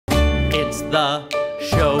It's the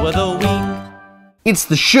show of the week. It's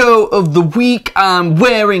the show of the week. I'm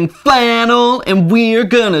wearing flannel, and we're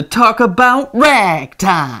gonna talk about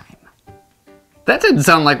ragtime. That didn't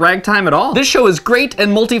sound like ragtime at all. This show is great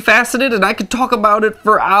and multifaceted, and I could talk about it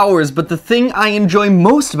for hours, but the thing I enjoy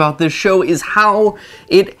most about this show is how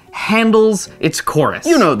it handles its chorus.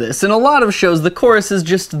 You know this, in a lot of shows, the chorus is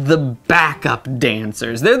just the backup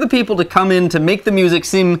dancers. They're the people to come in to make the music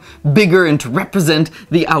seem bigger and to represent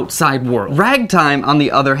the outside world. Ragtime, on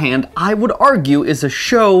the other hand, I would argue is a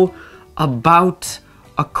show about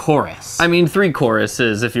a chorus. I mean, 3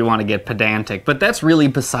 choruses if you want to get pedantic, but that's really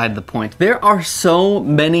beside the point. There are so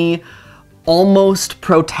many almost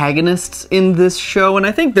protagonists in this show, and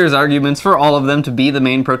I think there's arguments for all of them to be the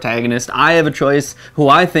main protagonist. I have a choice who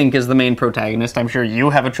I think is the main protagonist. I'm sure you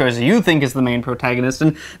have a choice who you think is the main protagonist,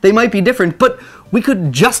 and they might be different, but we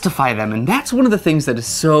could justify them, and that's one of the things that is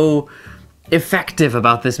so effective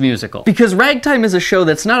about this musical. Because Ragtime is a show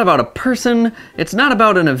that's not about a person, it's not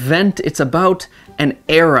about an event, it's about an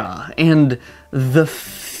era and the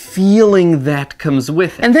feeling that comes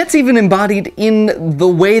with it. And that's even embodied in the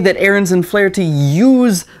way that Ahrens and Flaherty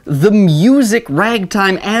use the music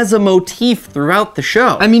ragtime as a motif throughout the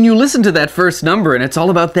show. I mean, you listen to that first number and it's all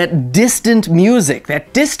about that distant music,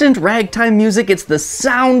 that distant ragtime music. It's the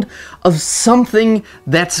sound of something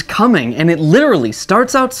that's coming, and it literally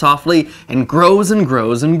starts out softly and grows and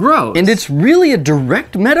grows and grows. And it's really a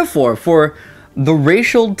direct metaphor for the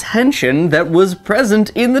racial tension that was present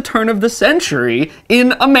in the turn of the century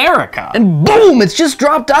in America. And boom, it's just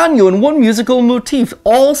dropped on you in one musical motif,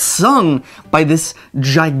 all sung by this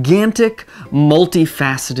gigantic,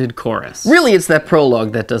 multifaceted chorus. Really, it's that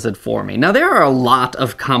prologue that does it for me. Now, there are a lot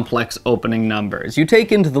of complex opening numbers. You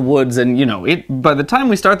take Into the Woods and, you know, by the time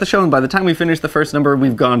we start the show and by the time we finish the first number,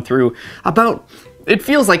 we've gone through about, it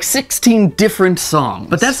feels like 16 different songs.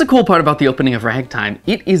 But that's the cool part about the opening of Ragtime.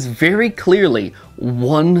 It is very clearly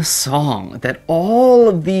one song that all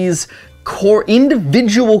of these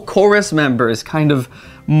individual chorus members kind of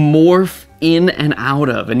morph in and out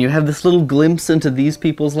of. And you have this little glimpse into these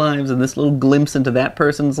people's lives and this little glimpse into that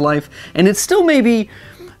person's life. And it's still maybe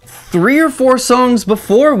 3 or 4 songs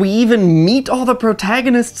before we even meet all the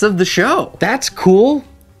protagonists of the show. That's cool.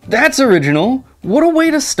 That's original. What a way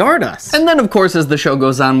to start us. And then, of course, as the show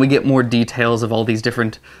goes on, we get more details of all these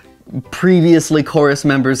different previously chorus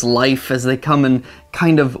members' life as they come and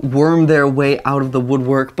kind of worm their way out of the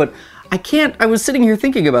woodwork. But I was sitting here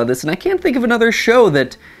thinking about this, and I can't think of another show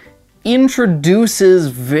that introduces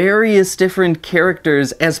various different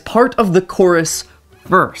characters as part of the chorus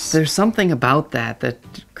first. There's something about that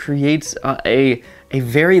creates a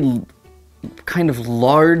very kind of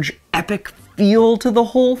large, epic feel to the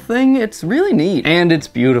whole thing. It's really neat. And it's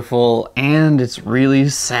beautiful, and it's really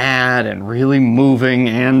sad and really moving,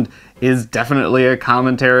 and is definitely a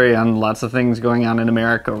commentary on lots of things going on in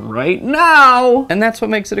America right now. And that's what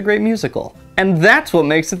makes it a great musical. And that's what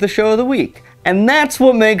makes it the show of the week. And that's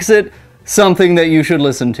what makes it something that you should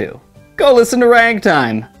listen to. Go listen to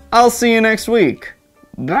Ragtime. I'll see you next week.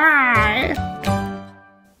 Bye!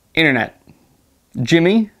 Internet.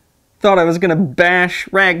 Jimmy thought I was gonna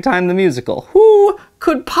bash Ragtime the musical. Who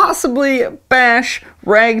could possibly bash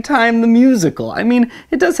Ragtime the musical? I mean,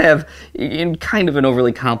 it does have kind of an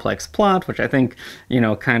overly complex plot, which I think, you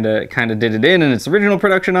know, kind of did it in its original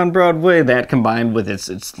production on Broadway. That combined with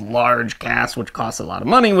its large cast, which costs a lot of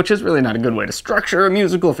money, which is really not a good way to structure a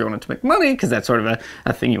musical if you want it to make money, because that's sort of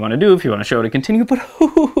a thing you want to do if you want a show to continue. But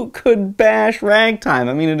who could bash Ragtime?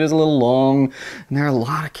 I mean, it is a little long, and there are a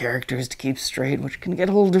lot of characters to keep straight, which can get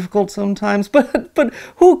a little difficult sometimes. But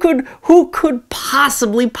who could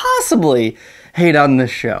possibly hate on this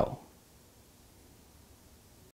show?